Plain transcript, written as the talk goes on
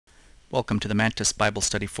Welcome to the Mantis Bible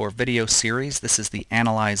Study 4 video series. This is the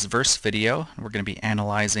Analyze Verse video. We're going to be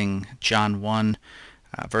analyzing John 1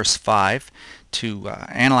 verse 5. To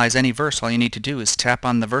analyze any verse, all you need to do is tap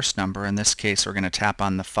on the verse number. In this case, we're going to tap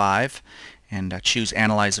on the 5 and choose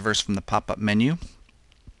Analyze a Verse from the pop-up menu.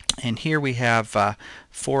 And here we have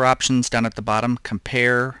 4 options down at the bottom: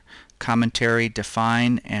 Compare, Commentary,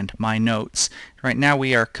 Define, and My Notes. Right now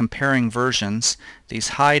we are comparing versions. These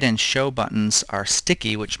hide and show buttons are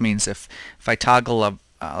sticky, which means if I toggle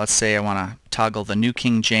let's say I want to toggle the New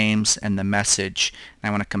King James and the Message, and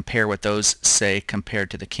I want to compare what those say compared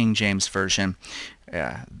to the King James Version,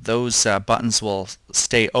 those buttons will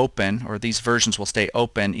stay open, or these versions will stay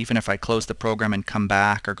open even if I close the program and come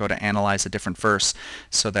back or go to analyze a different verse,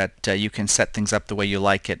 so that you can set things up the way you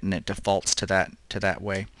like it and it defaults to that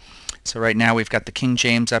way. So right now we've got the King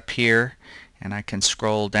James up here, and I can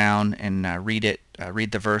scroll down and read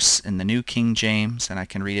the verse in the New King James, and I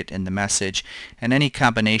can read it in the Message. And any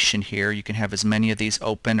combination here, you can have as many of these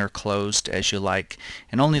open or closed as you like.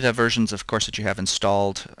 And only the versions, of course, that you have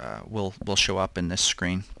installed will show up in this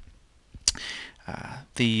screen.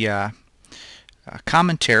 The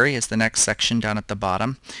Commentary is the next section down at the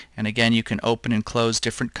bottom, and again you can open and close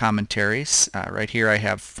different commentaries. Right here I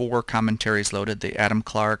have 4 commentaries loaded: the Adam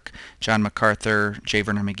Clarke, John MacArthur, J.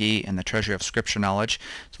 Vernon McGee, and the Treasury of Scripture Knowledge.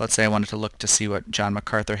 So let's say I wanted to look to see what John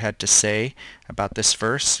MacArthur had to say about this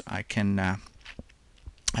verse. I can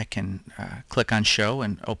click on Show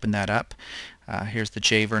and open that up. Here's the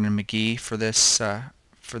J. Vernon McGee for this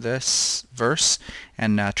verse,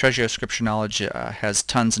 and Treasury of Scripture Knowledge has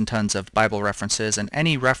tons and tons of Bible references, and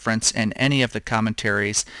any reference in any of the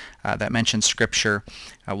commentaries that mention Scripture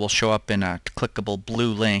will show up in a clickable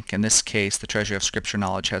blue link. In this case, the Treasury of Scripture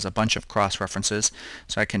Knowledge has a bunch of cross-references,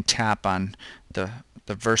 so I can tap on the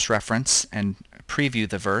verse reference and preview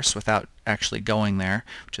the verse without actually going there,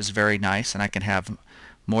 which is very nice, and I can have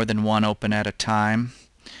more than one open at a time.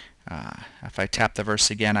 If I tap the verse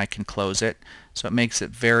again, I can close it. So it makes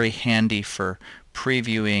it very handy for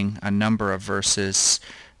previewing a number of verses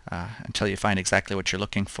until you find exactly what you're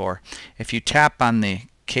looking for. If you tap on the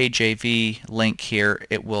KJV link here,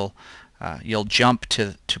 it will you'll jump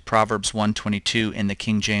to Proverbs 1:22 in the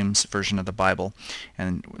King James Version of the Bible.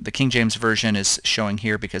 And the King James Version is showing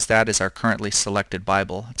here because that is our currently selected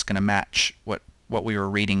Bible. It's going to match what we were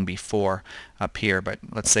reading before up here. But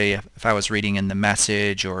let's say if I was reading in the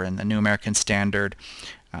Message or in the New American Standard,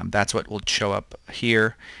 that's what will show up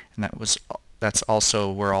here, and that's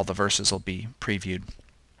also where all the verses will be previewed.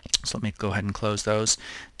 So let me go ahead and close those.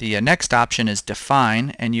 The next option is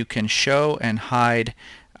Define, and you can show and hide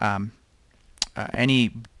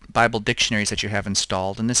any Bible dictionaries that you have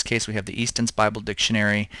installed. In this case we have the Easton's Bible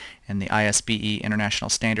Dictionary and the ISBE International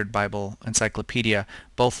Standard Bible Encyclopedia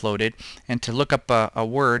both loaded. And to look up a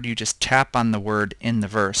word, you just tap on the word in the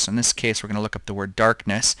verse. In this case we're going to look up the word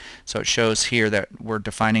darkness. So it shows here that we're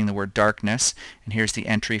defining the word darkness, and here's the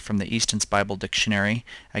entry from the Easton's Bible Dictionary.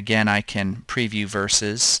 Again, I can preview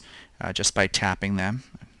verses just by tapping them,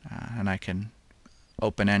 and I can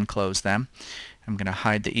open and close them. I'm going to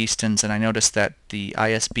hide the Easton's, and I noticed that the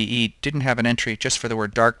ISBE didn't have an entry just for the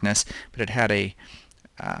word darkness, but it had a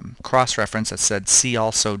cross-reference that said "See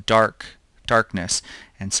also darkness,"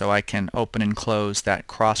 and so I can open and close that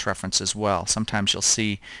cross-reference as well. Sometimes you'll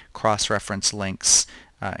see cross-reference links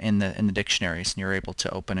in the dictionaries, and you're able to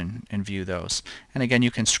open and view those. And again,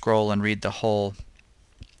 you can scroll and read the whole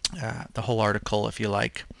article if you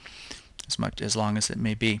like, as long as it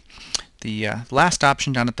may be. The last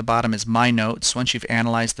option down at the bottom is My Notes. Once you've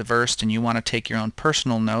analyzed the verse and you want to take your own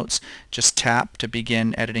personal notes, just tap to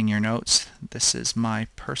begin editing your notes. This is my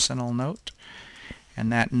personal note,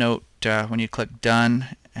 and that note, when you click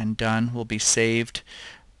Done and Done, will be saved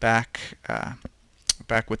back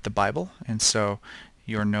with the Bible, and so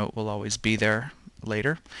your note will always be there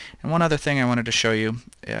later. And one other thing I wanted to show you: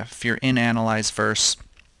 if you're in Analyze Verse,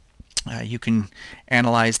 you can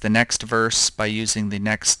analyze the next verse by using the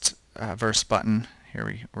Next Verse button.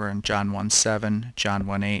 Here we're in John 1:7, John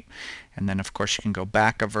 1:8, and then of course you can go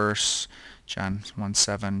back a verse, John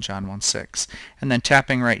 1:7, John 1:6. And then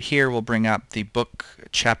tapping right here will bring up the book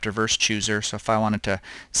chapter verse chooser. So if I wanted to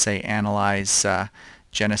say analyze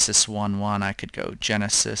Genesis 1:1, I could go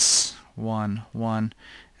Genesis 1:1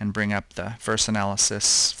 and bring up the verse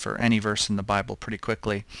analysis for any verse in the Bible pretty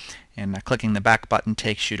quickly. And clicking the back button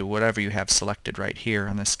takes you to whatever you have selected right here,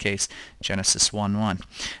 in this case Genesis 1:1.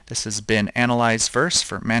 This has been Analyze Verse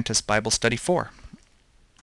for Mantis Bible Study 4.